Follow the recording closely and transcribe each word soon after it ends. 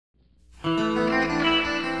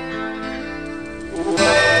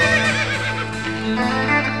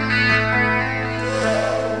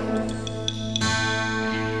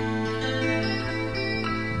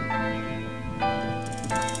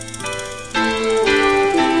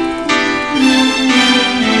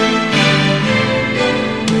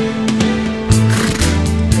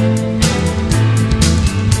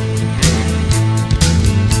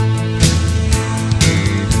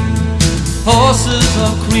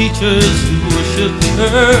creatures who worship the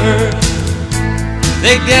earth.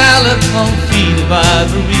 They gallop on feet of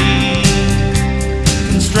ivory,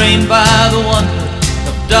 constrained by the wonder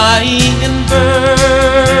of dying and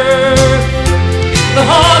birth. The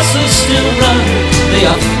horses still run, they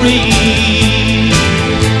are free.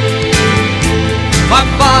 My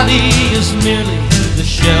body is merely the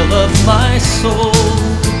shell of my soul,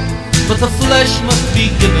 but the flesh must be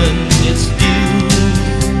given its due,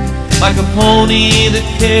 like a pony that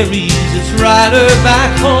carries its rider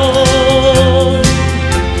back home,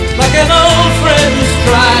 like an old friend who's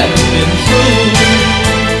tried and been true.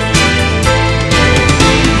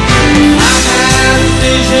 I had a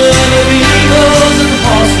vision of eagles and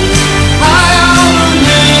horses high on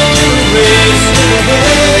a hill racing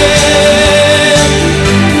ahead,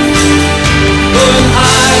 going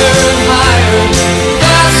higher and higher,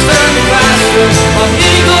 faster and faster. On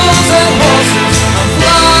eagles and horses, I'm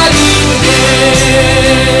flying again.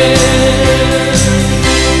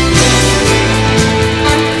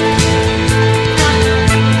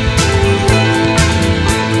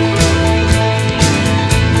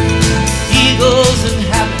 Eagles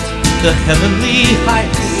inhabit the heavenly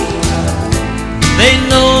heights. They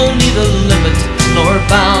know neither limit nor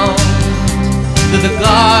bound. They're the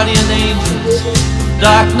guardian angels of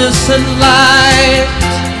darkness and light.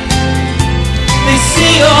 They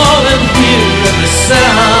see all and hear every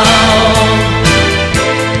sound.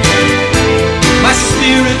 My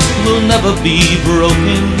spirit will never be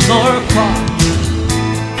broken nor caught,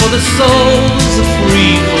 for the soul's a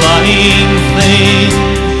free flying thing,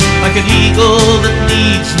 like an eagle that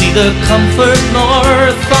needs neither comfort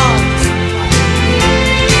nor thought,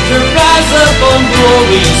 to rise up on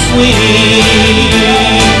glorious wings.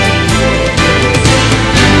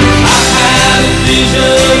 I had a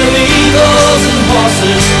vision of eagles and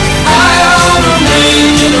horses high on a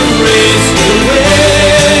range in a race to the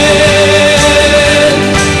wind,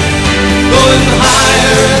 going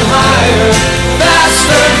higher and higher,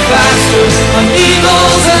 faster and faster. On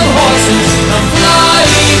eagles and horses, I'm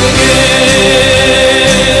flying again,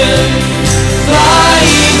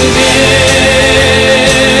 flying again,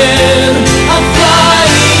 I'm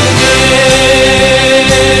flying again.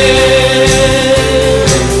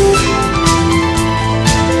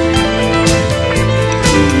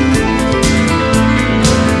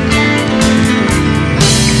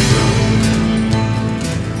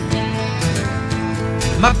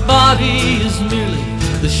 My body is merely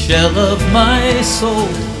the shell of my soul,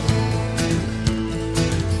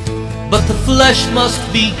 but the flesh must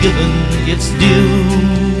be given its due,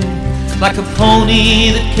 like a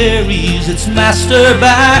pony that carries its master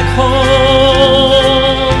back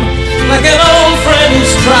home, like an old friend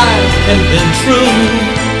who's tried and been true.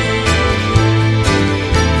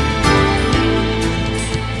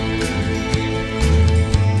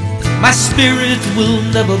 My spirit will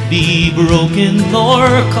never be broken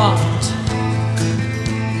nor caught,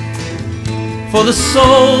 for the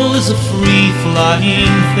soul is a free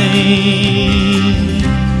flying thing,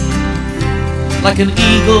 like an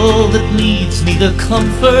eagle that needs neither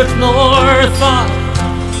comfort nor thought,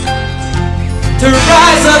 to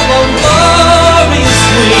rise up on glorious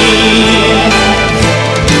wings.